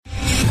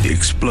The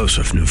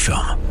explosive new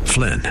film,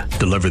 Flynn,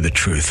 Deliver the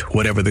Truth,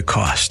 Whatever the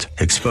Cost,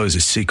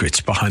 exposes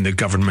secrets behind the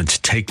government's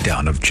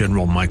takedown of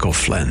General Michael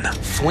Flynn.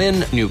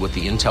 Flynn knew what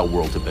the intel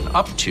world had been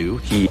up to.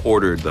 He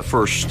ordered the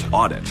first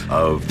audit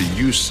of the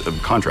use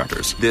of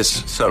contractors.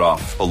 This set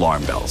off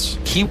alarm bells.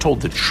 He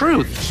told the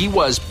truth. He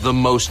was the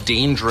most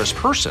dangerous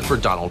person for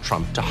Donald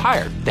Trump to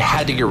hire. They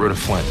had to get rid of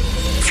Flynn.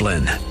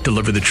 Flynn,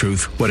 Deliver the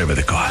Truth, Whatever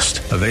the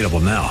Cost. Available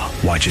now.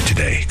 Watch it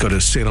today. Go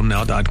to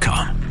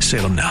salemnow.com.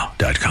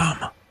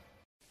 salemnow.com.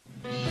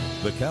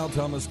 The Cal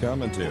Thomas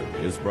Commentary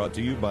is brought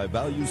to you by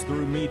Values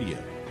Through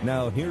Media.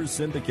 Now here's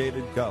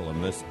syndicated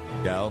columnist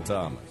Cal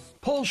Thomas.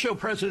 Polls show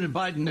President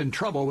Biden in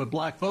trouble with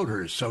black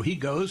voters, so he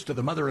goes to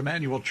the Mother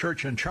Emanuel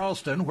Church in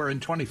Charleston, where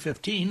in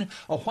 2015,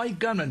 a white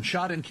gunman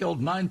shot and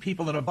killed 9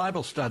 people in a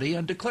Bible study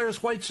and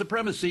declares white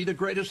supremacy the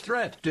greatest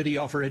threat. Did he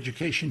offer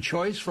education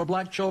choice for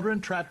black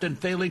children trapped in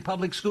failing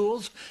public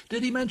schools?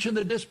 Did he mention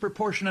the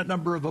disproportionate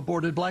number of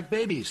aborted black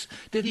babies?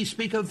 Did he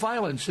speak of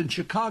violence in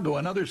Chicago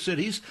and other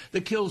cities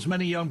that kills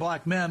many young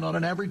black men on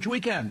an average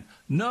weekend?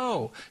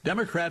 No.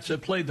 Democrats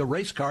have played the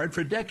race card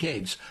for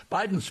decades.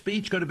 Biden's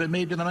speech could have been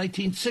made in the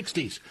 1960s.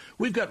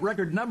 We've got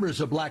record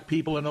numbers of black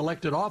people in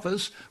elected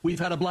office. We've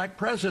had a black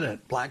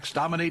president. Blacks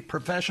dominate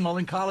professional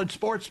and college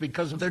sports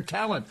because of their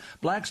talent.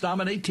 Blacks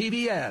dominate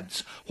TV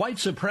ads. White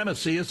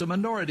supremacy is a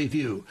minority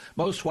view.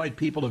 Most white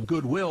people of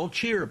goodwill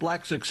cheer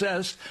black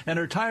success and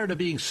are tired of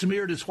being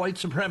smeared as white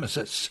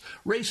supremacists.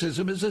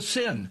 Racism is a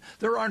sin.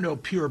 There are no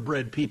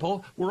purebred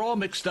people. We're all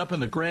mixed up in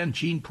the grand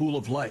gene pool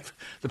of life.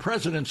 The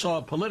president saw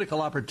a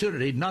political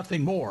opportunity,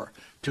 nothing more,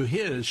 to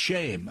his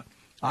shame.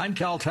 I'm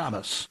Cal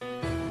Thomas.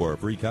 For a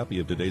free copy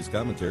of today's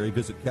commentary,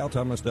 visit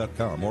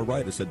calthomas.com or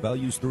write us at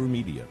Values Through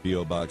Media,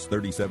 P.O. Box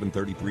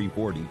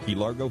 373340, Key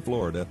Largo,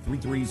 Florida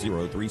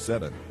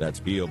 33037. That's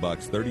P.O.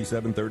 Box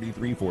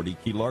 373340,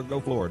 Key Largo,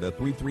 Florida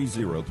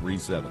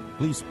 33037.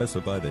 Please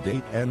specify the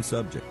date and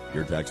subject.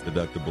 Your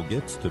tax-deductible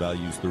gifts to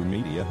Values Through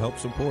Media help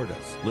support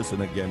us.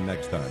 Listen again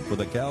next time for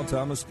the Cal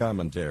Thomas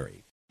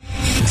Commentary.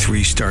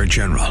 3-star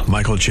General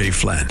Michael J.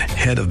 Flynn,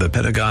 head of the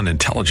Pentagon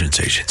Intelligence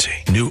Agency,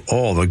 knew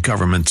all the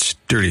government's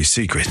dirty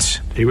secrets.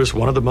 He was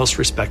one of the most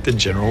respected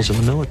generals in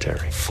the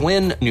military.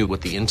 Flynn knew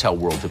what the intel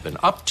world had been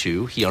up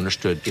to. He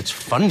understood its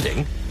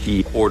funding.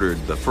 He ordered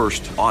the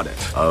first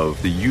audit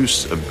of the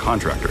use of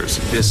contractors.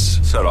 This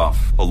set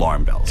off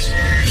alarm bells.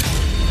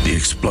 The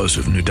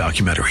explosive new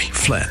documentary,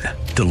 Flynn,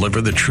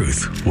 Deliver the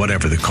Truth,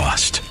 Whatever the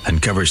Cost,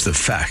 uncovers the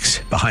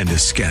facts behind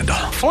this scandal.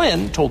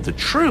 Flynn told the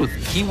truth.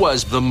 He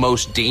was the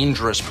most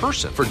dangerous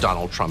person for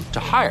Donald Trump to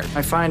hire.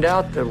 I find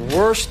out the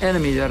worst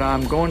enemy that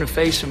I'm going to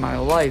face in my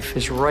life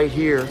is right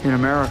here in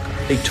America.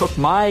 They took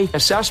my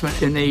assessment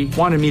and they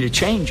wanted me to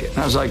change it. And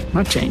I was like, I'm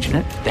not changing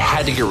it. They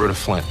had to get rid of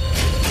Flynn.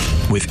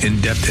 With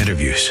in-depth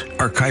interviews,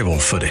 archival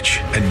footage,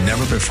 and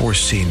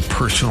never-before-seen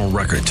personal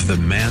records of the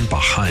man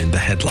behind the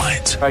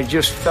headlines. I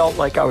just felt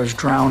like I was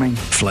drowning.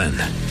 Flynn,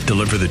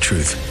 Deliver the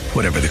Truth,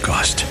 Whatever the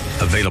Cost.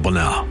 Available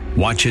now.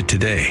 Watch it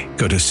today.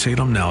 Go to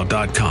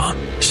salemnow.com.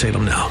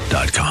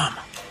 salemnow.com.